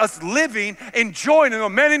 He's about us living, enjoying,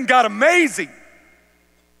 and man, isn't God amazing?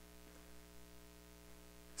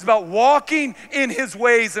 It's about walking in his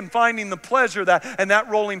ways and finding the pleasure and that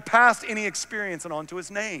rolling past any experience and onto his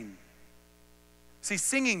name. See,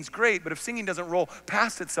 singing's great, but if singing doesn't roll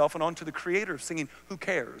past itself and onto the creator of singing, who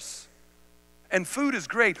cares? And food is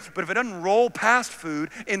great, but if it doesn't roll past food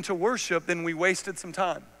into worship, then we wasted some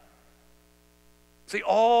time. See,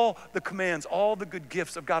 all the commands, all the good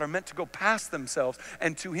gifts of God are meant to go past themselves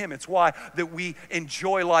and to him. It's why that we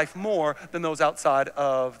enjoy life more than those outside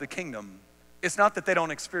of the kingdom. It's not that they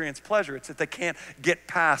don't experience pleasure, it's that they can't get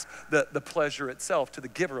past the pleasure itself to the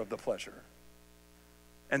giver of the pleasure.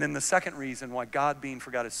 And then the second reason why God being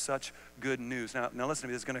for God is such good news. Now listen to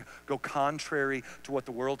me, this is gonna go contrary to what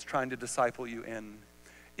the world's trying to disciple you in.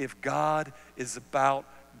 If God is about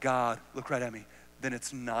God, look right at me, then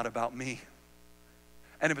it's not about me.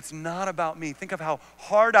 And if it's not about me, think of how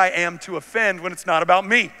hard I am to offend when it's not about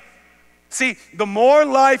me. See, the more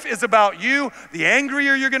life is about you, the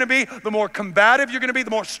angrier you're gonna be, the more combative you're gonna be, the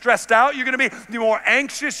more stressed out you're gonna be, the more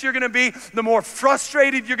anxious you're gonna be, the more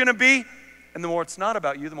frustrated you're gonna be, and the more it's not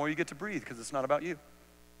about you, the more you get to breathe because it's not about you.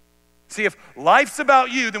 See, if life's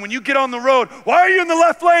about you, then when you get on the road, why are you in the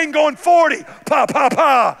left lane going 40? Pa, pa,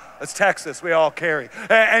 pa. That's Texas, we all carry.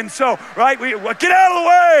 And so, right, get out of the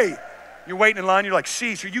way. You're waiting in line, you're like,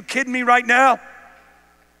 sheesh, are you kidding me right now?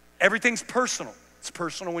 Everything's personal. It's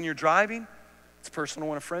personal when you're driving. It's personal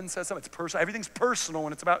when a friend says something. It's personal. Everything's personal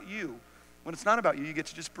when it's about you. When it's not about you, you get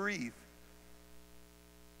to just breathe.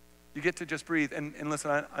 You get to just breathe. And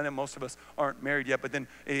listen, I know most of us aren't married yet, but then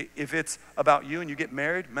if it's about you and you get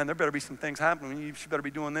married, man, there better be some things happening. She better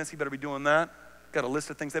be doing this, he better be doing that. Got a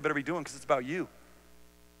list of things they better be doing because it's about you.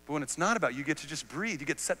 But when it's not about you, you get to just breathe. You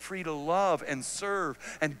get set free to love and serve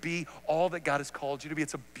and be all that God has called you to be.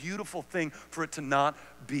 It's a beautiful thing for it to not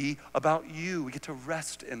be about you. We get to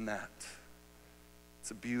rest in that. It's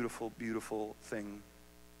a beautiful, beautiful thing.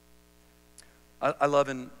 I love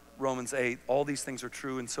in Romans 8, all these things are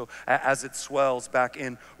true. And so as it swells back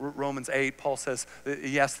in Romans 8, Paul says,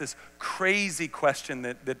 he asks this crazy question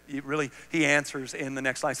that he answers in the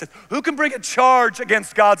next line. He says, who can bring a charge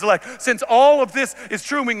against God's elect? Since all of this is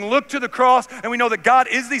true, we can look to the cross and we know that God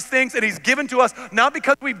is these things and he's given to us, not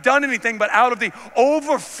because we've done anything, but out of the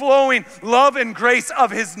overflowing love and grace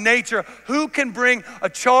of his nature. Who can bring a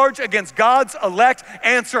charge against God's elect?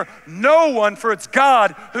 Answer, no one, for it's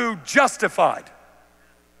God who justified.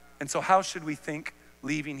 And so how should we think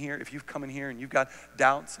leaving here, if you've come in here and you've got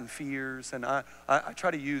doubts and fears, and I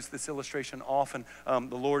try to use this illustration often.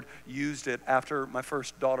 The Lord used it after my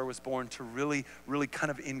first daughter was born to really, really kind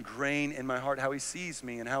of ingrain in my heart how he sees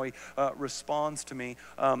me and how he responds to me.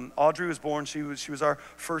 Audrey was born, she was our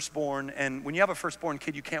firstborn, and when you have a firstborn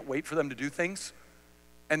kid, you can't wait for them to do things.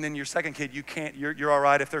 And then your second kid, you're all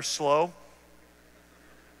right if they're slow.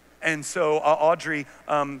 And so Audrey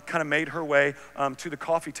kind of made her way to the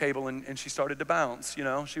coffee table, and she started to bounce, you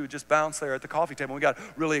know. She would just bounce there at the coffee table. We got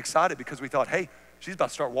really excited because we thought, hey, she's about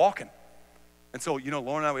to start walking. And so, you know,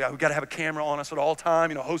 Lauren and I, we got to have a camera on us at all time,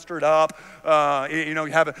 you know, host her up, you know,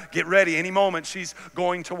 get ready. Any moment she's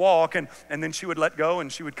going to walk, and then she would let go,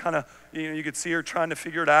 and she would kind of, you know, you could see her trying to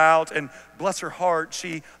figure it out. And bless her heart,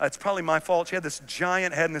 it's probably my fault. She had this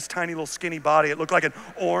giant head and this tiny little skinny body. It looked like an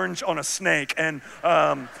orange on a snake. And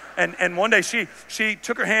one day she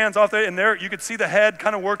took her hands off there, and there you could see the head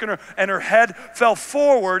kind of working her, and her head fell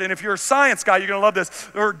forward. And if you're a science guy, you're gonna love this.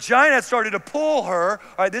 Her giant head started to pull her,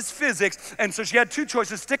 all right, this is physics. And so she had two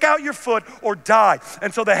choices: stick out your foot or die.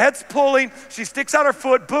 And so the head's pulling, she sticks out her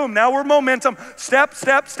foot, boom, now we're momentum, step,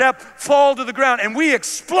 step, step, fall to the ground. And we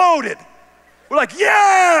exploded. We're like,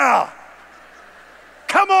 yeah,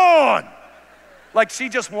 come on. Like she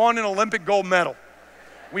just won an Olympic gold medal.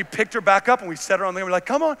 We picked her back up and we set her on there. We're like,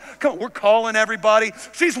 come on. We're calling everybody.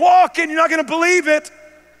 She's walking. You're not going to believe it.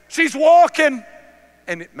 She's walking.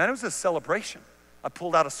 And man, it was a celebration. I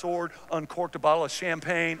pulled out a sword, uncorked a bottle of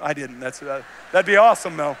champagne. I didn't. That'd be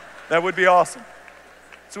awesome, though. That would be awesome.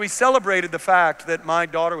 So we celebrated the fact that my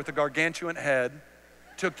daughter with a gargantuan head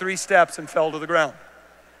took 3 steps and fell to the ground.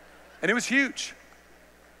 And it was huge.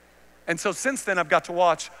 And so since then, I've got to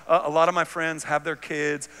watch a lot of my friends have their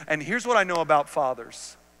kids. And here's what I know about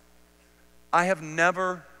fathers. I have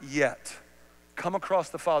never yet come across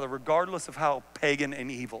the father, regardless of how pagan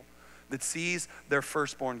and evil, that sees their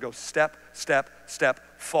firstborn go step, step,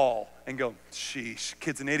 step, fall, and go, sheesh,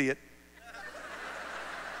 kid's an idiot.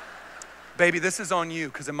 Baby, this is on you,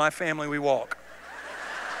 because in my family, we walk.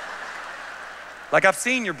 Like, I've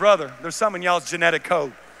seen your brother. There's some in y'all's genetic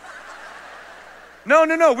code.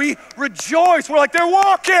 No, we rejoice. We're like, they're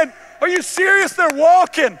walking. Are you serious? They're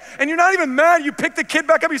walking. And you're not even mad. You pick the kid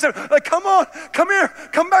back up. You say, like, come on, come here,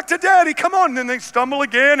 come back to daddy, come on. And then they stumble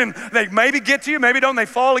again, and they maybe get to you, maybe don't. They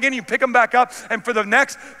fall again. You pick them back up. And for the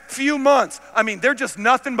next few months, I mean, they're just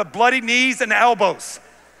nothing but bloody knees and elbows.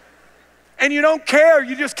 And you don't care.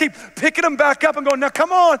 You just keep picking them back up and going, now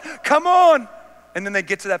come on, come on. And then they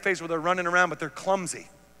get to that phase where they're running around, but they're clumsy.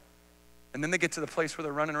 And then they get to the place where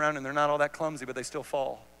they're running around and they're not all that clumsy, but they still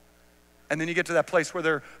fall. And then you get to that place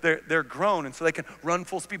where they're grown, and so they can run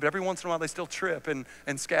full speed, but every once in a while they still trip and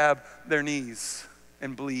scab their knees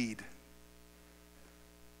and bleed.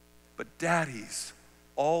 But daddies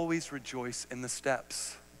always rejoice in the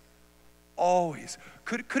steps. Always.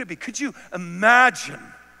 Could it be? Could you imagine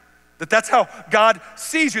that that's how God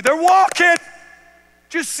sees you? They're walking.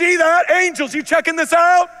 Did you see that? Angels, you checking this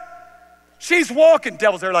out? She's walking.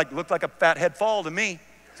 Devils, they're like, looked like a fat head fall to me.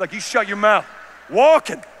 It's like, you shut your mouth.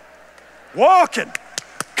 Walking.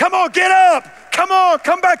 Come on, get up. Come on,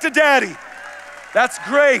 come back to daddy. That's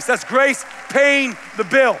grace. That's grace paying the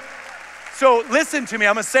bill. So listen to me.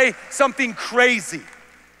 I'm going to say something crazy.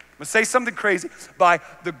 By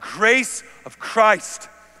the grace of Christ,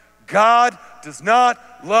 God does not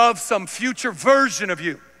love some future version of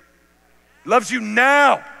you. He loves you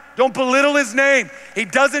now. Don't belittle his name. He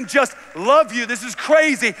doesn't just love you. This is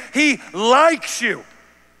crazy. He likes you.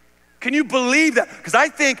 Can you believe that? Because I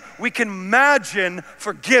think we can imagine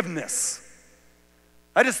forgiveness.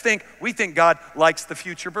 We think God likes the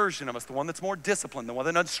future version of us, the one that's more disciplined, the one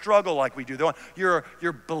that doesn't struggle like we do. The one you're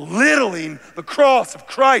belittling the cross of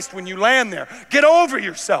Christ when you land there. Get over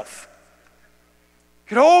yourself.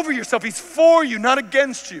 Get over yourself. He's for you, not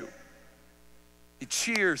against you. He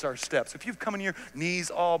cheers our steps. If you've come in here, knees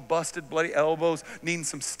all busted, bloody elbows, needing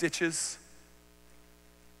some stitches,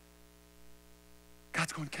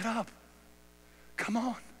 God's going, get up. Come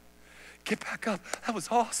on. Get back up. That was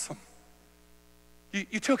awesome.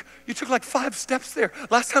 You took like 5 steps there.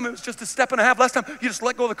 Last time it was just a step and a half. Last time you just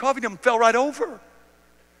let go of the coffee and fell right over.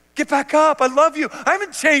 Get back up. I love you. I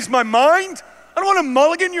haven't changed my mind. I don't want to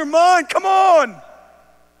mulligan your mind. Come on.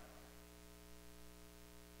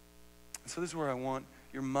 So this is where I want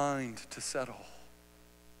your mind to settle.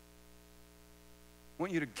 I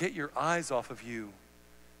want you to get your eyes off of you.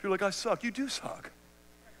 If you're like, I suck, you do suck.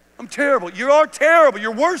 I'm terrible. You are terrible.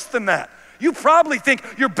 You're worse than that. You probably think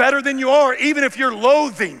you're better than you are, even if you're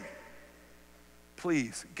loathing.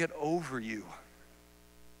 Please, get over you.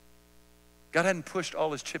 God hadn't pushed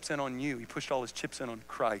all his chips in on you. He pushed all his chips in on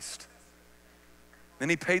Christ. Then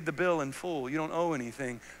he paid the bill in full. You don't owe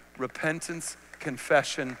anything. Repentance,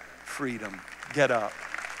 confession, freedom. Get up.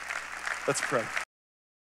 Let's pray.